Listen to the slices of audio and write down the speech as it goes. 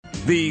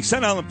The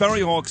Staten Island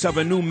Ferry Hawks have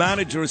a new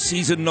manager,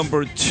 season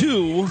number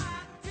 2.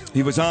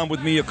 He was on with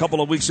me a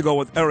couple of weeks ago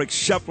with Eric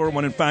Scheffler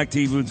when, in fact,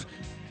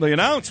 we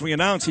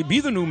announced he'd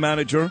be the new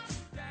manager.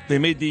 They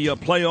made the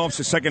playoffs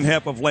the second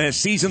half of last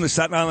season. The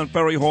Staten Island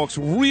Ferry Hawks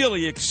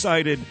really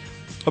excited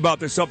about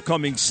this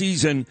upcoming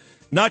season,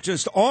 not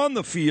just on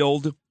the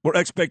field where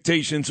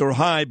expectations are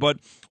high, but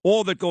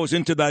all that goes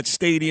into that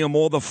stadium,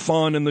 all the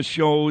fun and the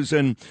shows.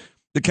 And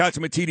the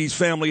Catsimatidis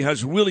family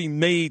has really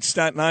made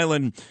Staten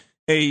Island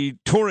a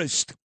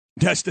tourist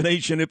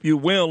destination, if you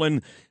will,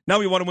 and now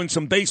we want to win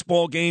some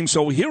baseball games.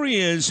 So here he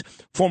is,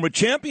 former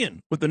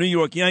champion with the New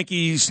York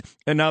Yankees,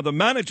 and now the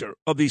manager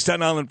of the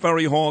Staten Island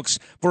Ferry Hawks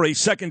for a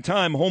second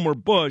time, Homer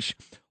Bush.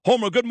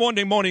 Homer, good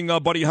morning,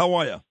 buddy. How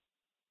are you?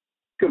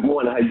 Good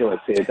morning. How you doing,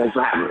 Sid? Thanks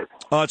for having me.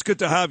 It's good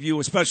to have you,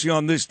 especially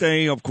on this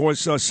day, of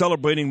course,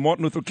 celebrating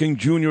Martin Luther King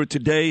Jr.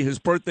 today. His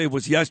birthday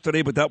was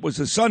yesterday, but that was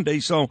a Sunday,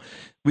 so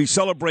we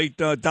celebrate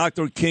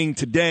Dr. King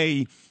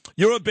today.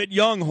 You're a bit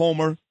young,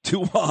 Homer,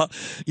 to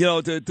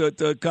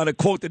kind of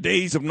quote the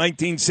days of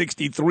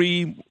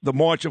 1963, the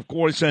march, of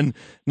course, and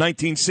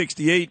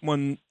 1968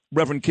 when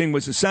Reverend King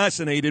was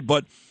assassinated.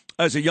 But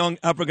as a young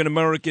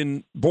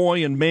African-American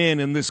boy and man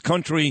in this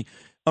country,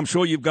 I'm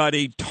sure you've got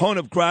a ton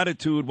of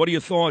gratitude. What are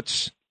your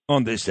thoughts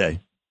on this day?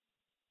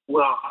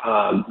 Well,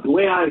 the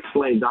way I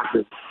explain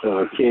Dr.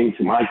 King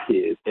to my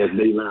kids as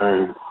they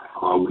learned,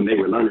 when they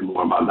were learning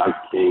more about Dr.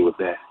 King, was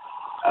that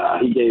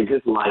he gave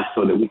his life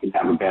so that we can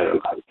have a better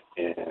life.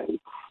 And,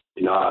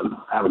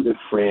 I have a good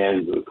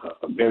friend,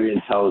 very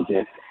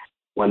intelligent.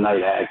 One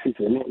night I asked him,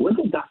 he said, man, what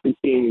did Dr.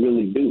 King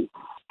really do?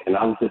 And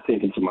I was just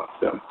thinking to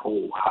myself,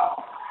 oh,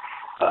 wow.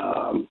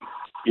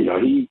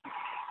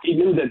 He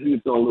knew that he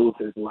was going to lose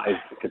his life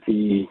if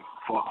he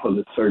fought for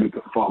certain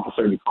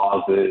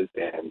causes,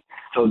 and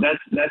so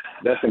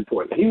that's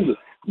important. He was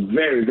a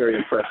very, very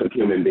impressive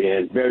human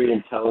being, very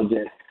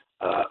intelligent,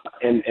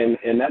 and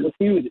that was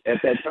huge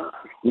at that time.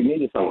 We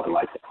needed someone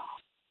like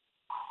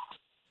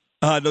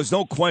that. There's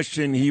no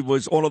question he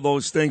was all of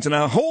those things. And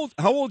how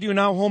old are you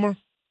now, Homer?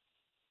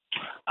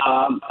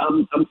 I'm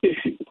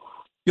 50.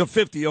 You're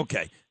 50,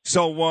 okay.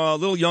 So a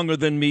little younger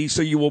than me.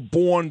 So you were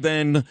born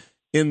then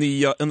in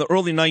the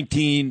early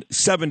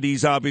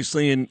 1970s,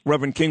 obviously, and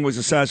Reverend King was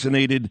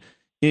assassinated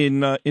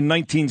in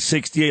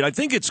 1968. I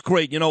think it's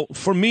great.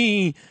 For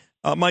me,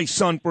 my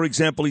son, for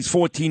example, he's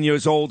 14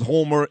 years old,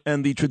 Homer,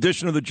 and the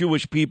tradition of the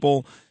Jewish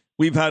people,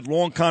 we've had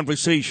long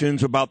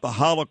conversations about the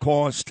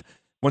Holocaust.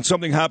 When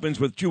something happens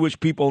with Jewish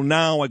people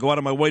now, I go out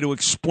of my way to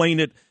explain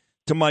it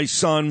to my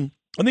son.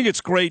 I think it's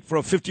great for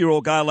a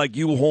 50-year-old guy like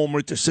you,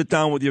 Homer, to sit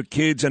down with your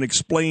kids and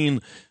explain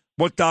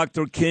what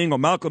Dr. King or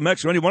Malcolm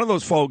X or any one of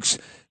those folks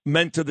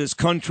meant to this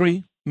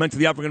country, meant to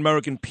the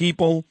African-American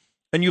people.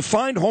 And you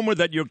find, Homer,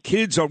 that your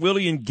kids are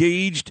really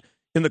engaged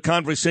in the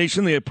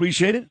conversation. They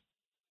appreciate it?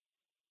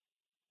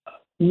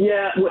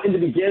 Yeah, well, in the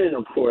beginning,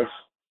 of course,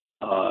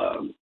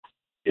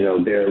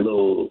 they're a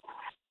little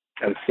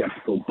kind of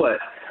skeptical. But,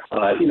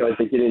 as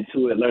they get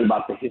into it, learn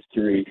about the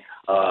history,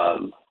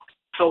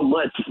 so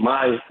much.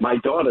 My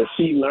daughter,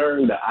 she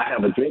learned that I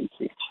have a dream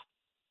speech.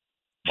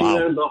 She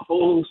learned the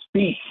whole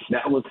speech.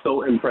 That was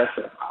so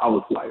impressive. I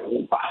was like,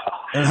 oh, wow.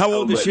 And how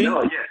old is she?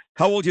 No, yeah.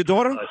 How old is your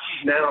daughter?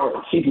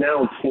 She's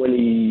now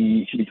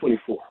 20. She'll be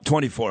 24.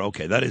 24.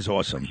 Okay, that is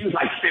awesome. She was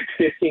like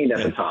 15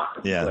 at the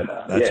time. Yeah,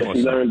 but, that's awesome.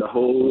 She learned the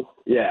whole.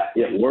 Yeah,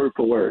 word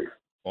for word.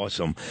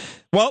 Awesome.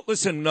 Well,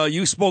 listen,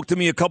 you spoke to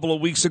me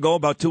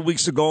about 2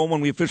 weeks ago,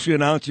 when we officially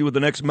announced you were the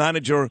next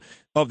manager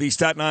of the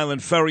Staten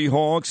Island Ferry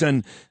Hawks,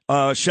 and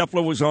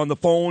Scheffler was on the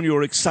phone. You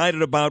were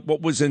excited about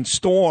what was in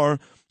store.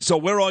 So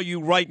where are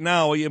you right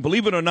now?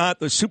 Believe it or not,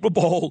 the Super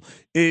Bowl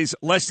is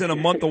less than a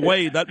month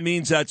away. That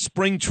means that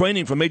spring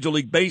training for Major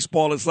League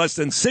Baseball is less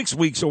than 6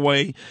 weeks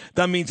away.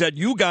 That means that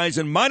you guys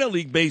in minor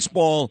league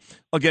baseball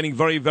are getting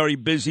very, very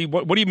busy.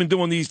 What have you been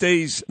doing these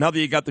days now that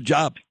you got the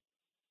job?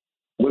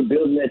 We're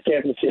building that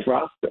championship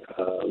roster,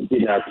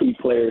 getting our key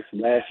players from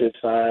last year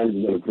signed.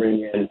 We're going to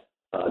bring in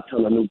a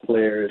ton of new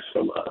players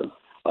from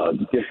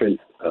different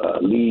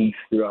leagues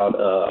throughout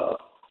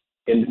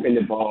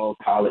independent ball,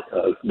 college,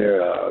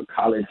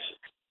 college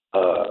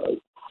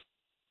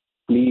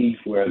leagues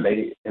where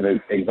they have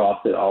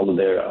exhausted all of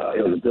their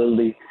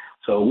eligibility.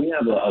 So we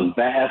have a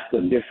vast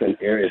of different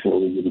areas where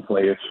we're getting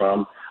players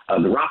from.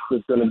 The roster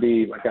is going to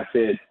be, like I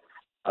said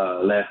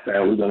last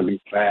time, we're going to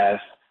be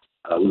fast.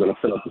 We're going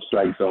to fill up the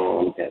strike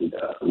zone, and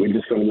we're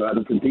just going to go out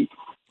and compete.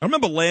 I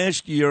remember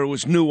last year, it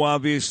was new,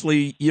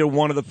 obviously, year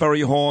one of the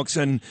Ferry Hawks,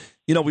 and,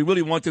 we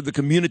really wanted the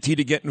community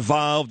to get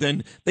involved,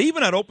 and they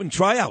even had open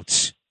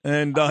tryouts.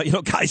 And,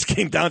 guys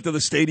came down to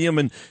the stadium.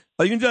 And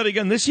are you going to do that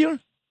again this year?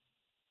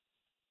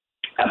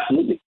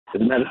 Absolutely.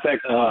 As a matter of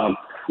fact,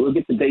 we'll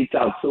get the dates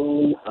out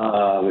soon.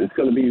 It's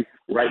going to be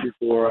right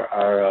before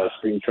our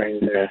spring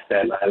training there in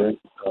Staten Island.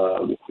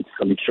 It's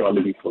going to be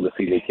shortly before the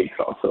season kicks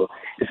off. So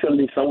it's going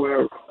to be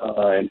somewhere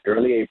in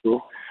early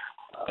April.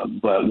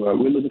 But we're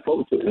looking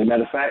forward to it. As a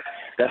matter of fact,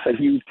 that's a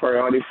huge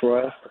priority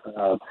for us.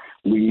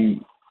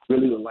 We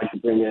really would like to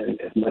bring in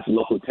as much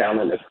local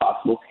talent as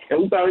possible.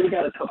 And we've already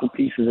got a couple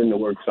pieces in the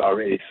works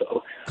already.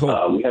 So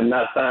cool. We have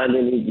not signed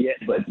any yet,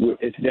 but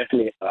it's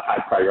definitely a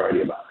high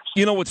priority of ours.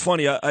 You know what's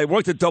funny? I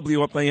worked at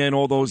WFAN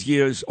all those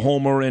years,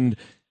 Homer, and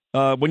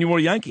when you were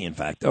a Yankee, in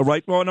fact.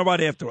 Right? Well, no, right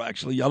after,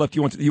 actually. I left.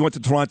 You went to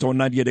Toronto in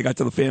 98. I got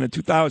to the Fan in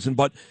 2000.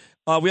 But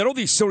we had all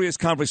these serious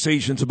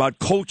conversations about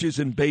coaches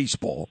in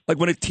baseball. Like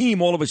when a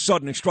team all of a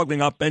sudden is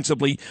struggling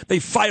offensively, they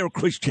fire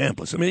Chris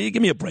Chambliss. I mean,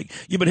 give me a break.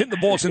 You've been hitting the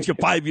ball since you're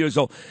 5 years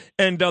old.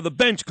 And the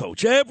bench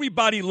coach,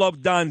 everybody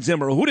loved Don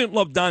Zimmer. Who didn't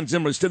love Don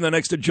Zimmer sitting there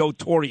next to Joe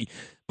Torre?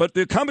 But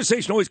the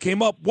conversation always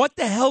came up, what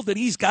the hell did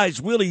these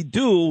guys really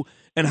do,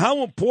 and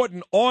how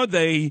important are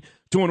they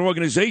to an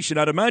organization?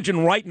 I'd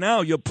imagine right now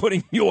you're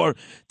putting your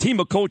team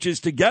of coaches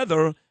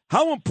together.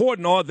 How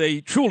important are they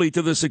truly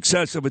to the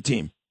success of a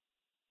team?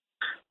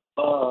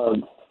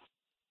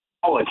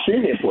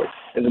 Extremely important.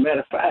 As a matter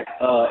of fact,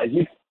 as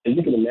you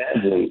can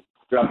imagine,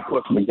 throughout the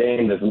course of a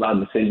game, there's a lot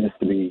of decisions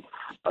to be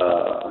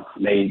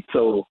made.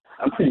 So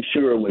I'm pretty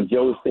sure when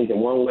Joe's thinking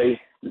one way,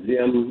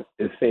 Zim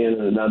is saying it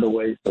another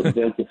way. So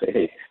Zim can say,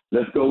 hey,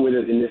 let's go with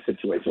it in this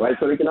situation, right?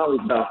 So they can always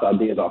bounce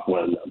ideas off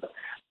one another.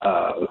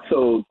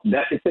 So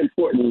that is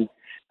important.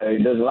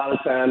 There's a lot of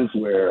times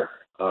where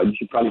you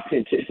should probably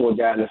pinch hit for a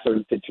guy in a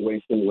certain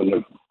situation when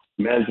the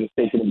manager's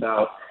thinking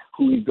about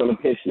who he's going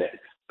to pitch next.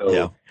 So,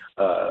 yeah.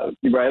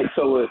 Right.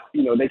 So,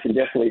 they can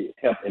definitely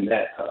help in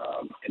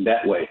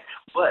that way.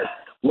 But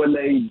when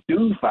they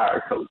do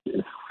fire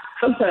coaches,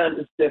 sometimes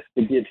it's just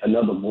to get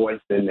another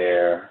voice in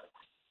there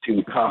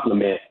to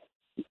complement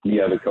the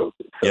other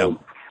coaches. So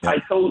yeah. I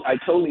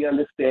totally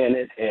understand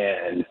it.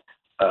 And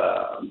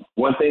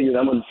one thing is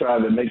I'm going to try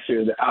to make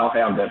sure that I'll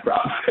have that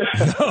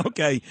problem.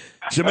 Okay.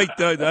 So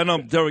I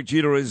know Derek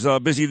Jeter is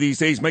busy these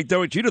days. Make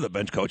Derek Jeter the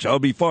bench coach. That'll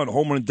be fun.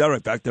 Homer and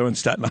Derek back there in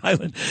Staten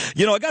Island.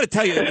 I got to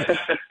tell you,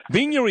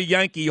 being you're a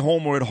Yankee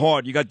Homer at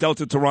heart, you got dealt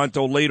to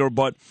Toronto later,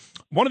 but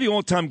one of the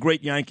all-time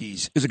great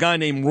Yankees is a guy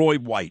named Roy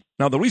White.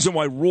 Now, the reason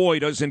why Roy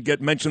doesn't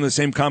get mentioned in the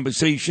same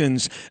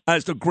conversations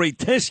as the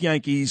greatest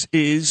Yankees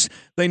is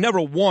they never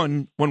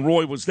won when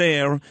Roy was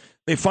there.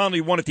 They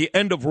finally won at the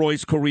end of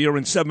Roy's career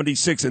in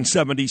 76 and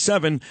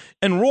 77.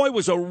 And Roy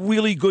was a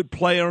really good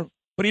player,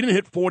 but he didn't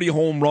hit 40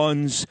 home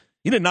runs.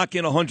 He didn't knock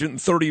in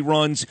 130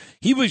 runs.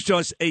 He was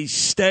just a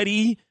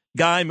steady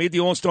guy, made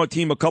the All-Star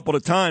team a couple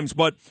of times.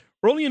 But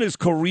early in his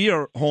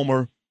career,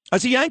 Homer,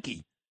 as a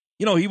Yankee,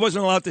 he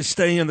wasn't allowed to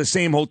stay in the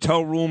same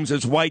hotel rooms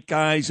as white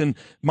guys and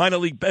minor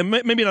league,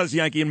 maybe not as a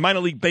Yankee, in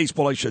minor league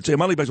baseball, I should say,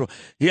 minor league baseball.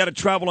 He had to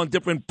travel on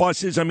different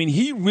buses. I mean,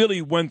 he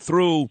really went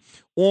through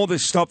all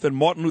this stuff that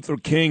Martin Luther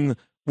King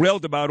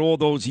railed about all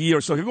those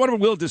years. So if you want to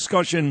have a real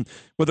discussion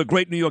with a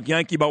great New York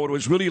Yankee about what it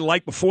was really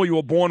like before you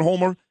were born,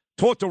 Homer,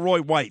 talk to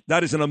Roy White.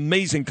 That is an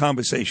amazing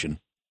conversation.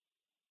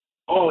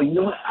 Oh,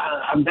 what?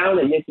 I'm down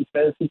at Yankee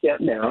Fantasy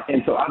Camp now,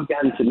 and so I've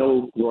gotten to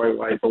know Roy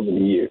White over the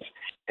years.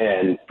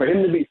 And for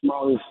him to be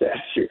small in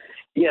stature,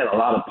 he had a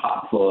lot of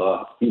pop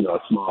for a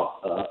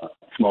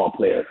small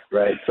player,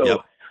 right? So, yep.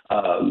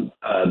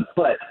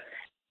 But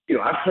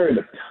I've heard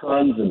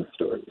tons of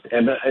stories,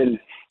 and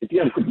if you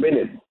have a quick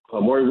minute,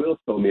 Maury Wills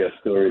told me a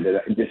story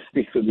that just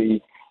sticks with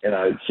me, and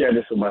I share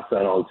this with my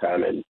son all the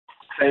time. And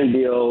same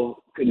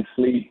deal, couldn't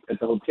sleep at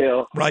the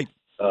hotel. Right.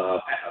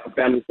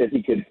 Family said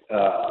he could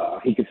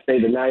stay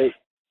the night,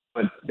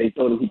 but they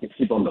told him he could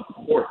sleep on the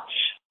porch.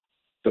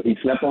 So he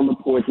slept on the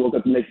porch, woke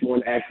up the next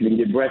morning, asked him to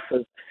get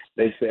breakfast.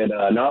 They said,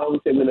 no,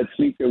 we said we're going to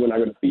sleep here. We're not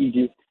going to feed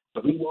you.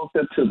 So he walked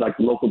up to the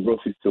local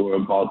grocery store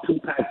and bought 2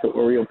 packs of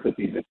Oreo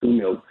cookies and 2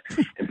 milk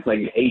and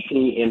played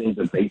 18 innings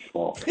of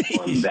baseball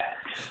on that.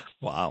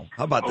 Wow.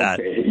 How about that?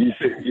 You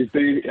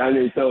see, I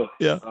mean, so,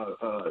 yeah.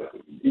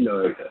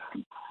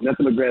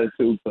 Nothing but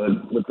gratitude for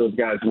what those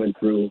guys went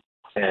through.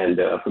 And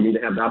for me to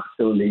have the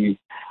opportunity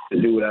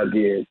to do what I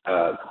did,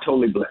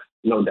 totally blessed,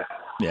 no doubt.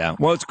 Yeah,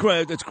 well, it's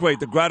great. It's great.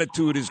 The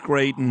gratitude is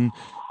great, and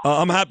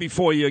I'm happy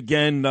for you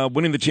again,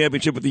 winning the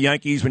championship with the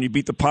Yankees when you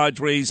beat the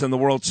Padres in the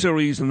World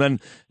Series, and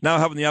then now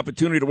having the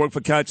opportunity to work for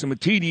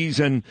Catsimatidis.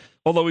 And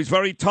although he's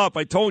very tough,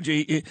 I told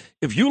you,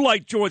 if you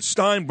like George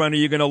Steinbrenner,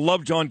 you're going to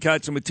love John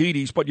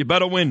Catsimatidis, but you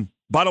better win.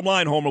 Bottom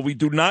line, Homer, we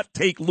do not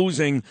take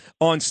losing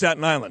on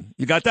Staten Island.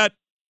 You got that?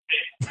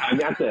 I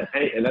got that.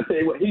 Hey, and I tell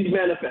you what, he's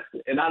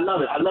manifesting, and I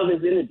love it. I love his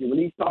energy when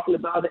he's talking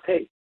about it.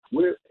 Hey,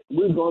 we're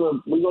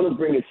gonna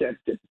bring a championship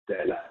to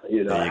Staten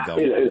Island. There you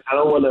go. I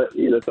don't want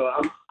to. So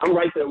I'm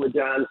right there with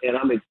John, and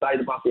I'm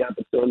excited about the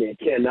opportunity and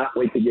cannot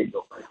wait to get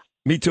going.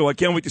 Me too. I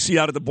can't wait to see you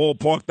out at the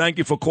ballpark. Thank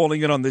you for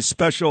calling in on this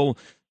special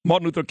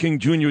Martin Luther King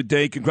Jr.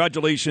 Day.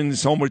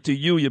 Congratulations, Homer, to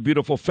you, your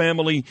beautiful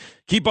family.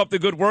 Keep up the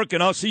good work,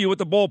 and I'll see you at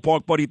the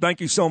ballpark, buddy.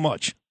 Thank you so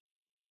much.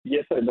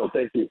 Yes, sir. No,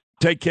 thank you.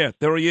 Take care.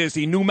 There he is,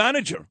 the new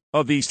manager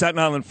of the Staten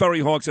Island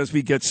Ferry Hawks as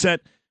we get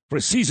set for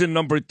season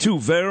number 2.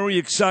 Very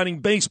exciting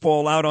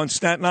baseball out on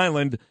Staten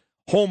Island.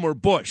 Homer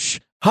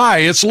Bush. Hi,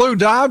 it's Lou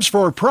Dobbs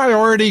for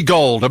Priority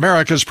Gold,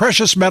 America's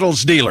precious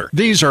metals dealer.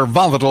 These are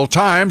volatile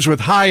times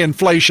with high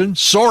inflation,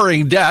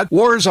 soaring debt,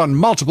 wars on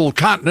multiple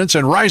continents,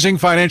 and rising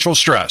financial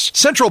stress.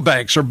 Central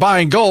banks are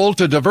buying gold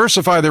to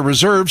diversify their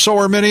reserves, so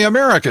are many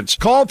Americans.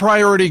 Call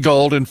Priority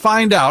Gold and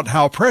find out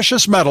how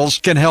precious metals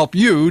can help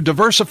you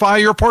diversify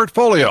your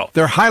portfolio.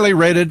 They're highly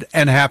rated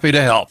and happy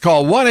to help.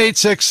 Call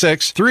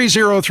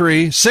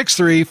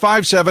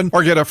 1-866-303-6357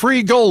 or get a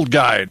free gold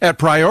guide at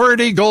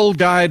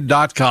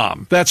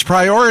PriorityGoldGuide.com. That's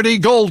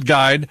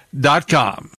PriorityGoldGuide.com.